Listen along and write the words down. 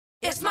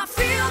It's my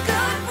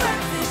feel-good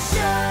breakfast show.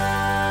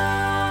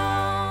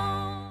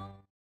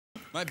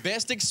 My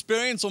best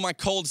experience or my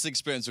coldest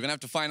experience? We're going to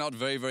have to find out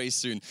very, very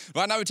soon.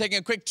 Right now, we're taking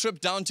a quick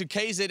trip down to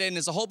KZN.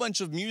 There's a whole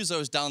bunch of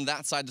musos down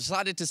that side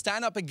decided to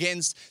stand up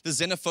against the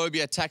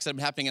xenophobia attacks that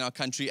are happening in our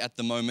country at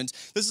the moment.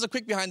 This is a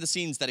quick behind the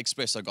scenes that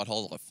Expresso got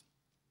hold of.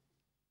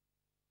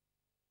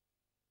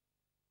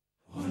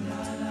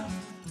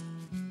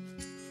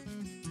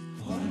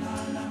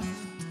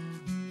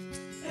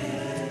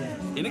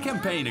 In a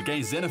campaign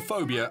against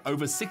xenophobia,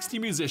 over 60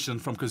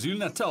 musicians from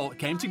Kwazulu-Natal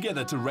came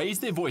together to raise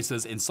their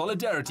voices in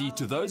solidarity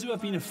to those who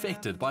have been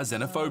affected by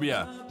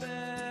xenophobia.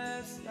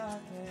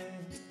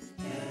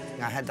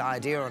 I had the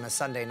idea on a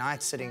Sunday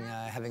night, sitting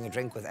having a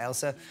drink with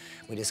Elsa.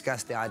 We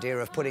discussed the idea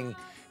of putting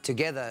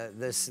together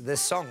this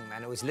song,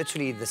 and it was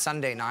literally the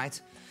Sunday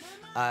night.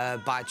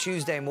 By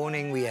Tuesday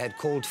morning, we had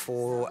called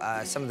for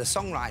some of the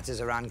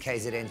songwriters around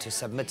KZN to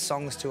submit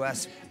songs to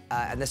us.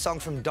 And the song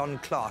from Don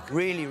Clark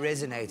really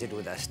resonated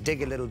with us.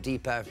 Dig a Little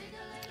Deeper.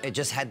 It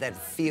just had that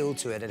feel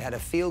to it. It had a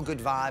feel-good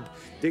vibe.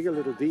 Dig a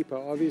Little Deeper,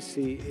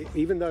 obviously,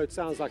 even though it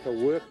sounds like a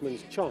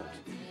workman's chant,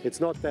 it's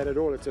not that at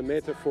all. It's a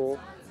metaphor.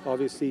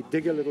 Obviously,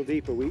 dig a little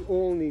deeper. We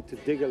all need to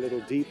dig a little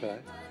deeper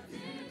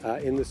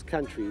in this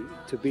country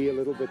to be a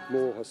little bit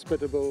more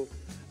hospitable,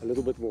 a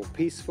little bit more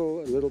peaceful,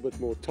 a little bit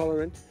more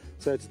tolerant.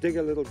 So it's dig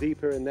a little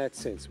deeper in that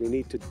sense. We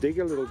need to dig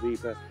a little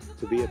deeper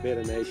to be a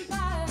better nation.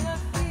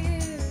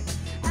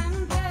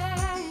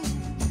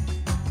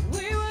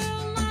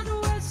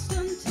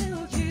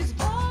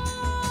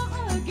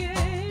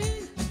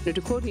 To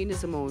quote Nina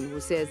Simone,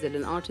 who says that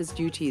an artist's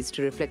duty is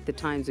to reflect the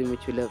times in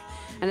which we live.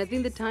 And I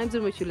think the times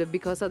in which we live,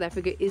 because South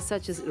Africa is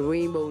such a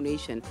rainbow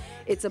nation,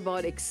 it's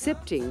about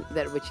accepting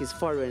that which is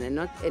foreign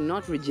and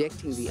not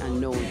rejecting the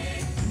unknown.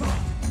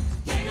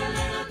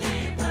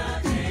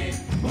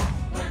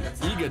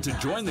 Eager to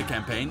join the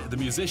campaign, the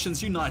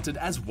musicians united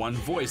as one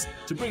voice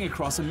to bring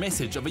across a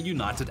message of a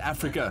united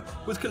Africa,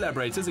 with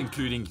collaborators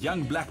including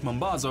Young Black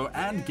Mambazo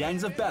and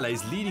Gangs of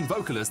Ballet's leading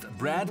vocalist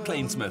Brad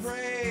Klainsmith.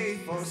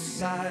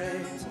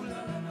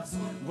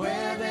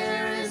 Where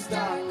there is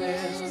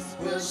darkness,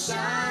 we'll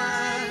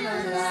shine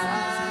a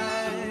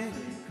light.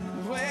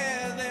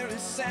 Where there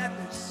is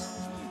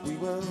sadness, we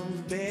will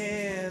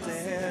bear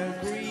their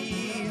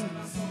grief.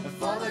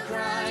 For the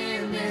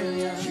crying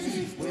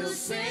millions, we'll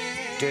sing.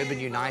 Durban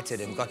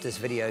united and got this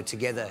video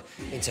together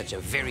in such a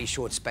very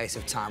short space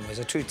of time was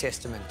a true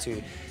testament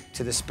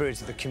to the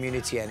spirit of the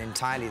community and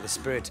entirely the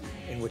spirit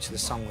in which the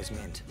song was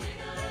meant.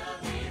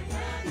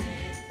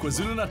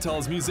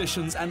 KwaZulu-Natal's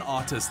musicians and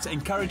artists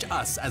encourage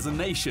us as a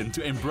nation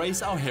to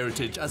embrace our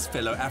heritage as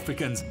fellow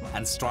Africans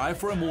and strive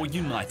for a more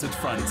united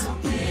front.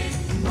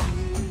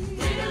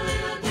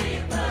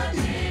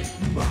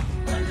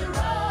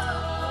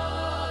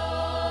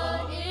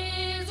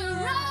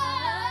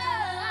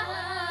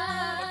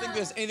 If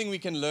there's anything we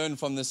can learn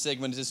from this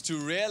segment is to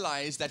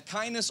realize that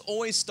kindness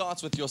always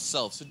starts with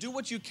yourself. So do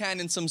what you can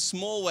in some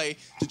small way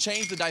to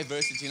change the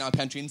diversity in our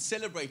country and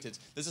celebrate it.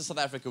 This is South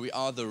Africa. We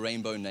are the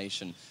rainbow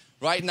nation.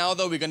 Right now,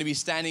 though, we're going to be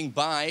standing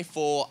by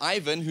for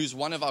Ivan, who's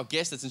one of our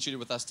guests that's in studio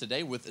with us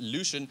today, with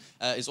Lucian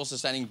is also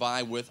standing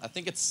by with, I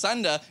think it's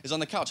Sander, is on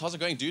the couch. How's it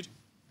going, dude?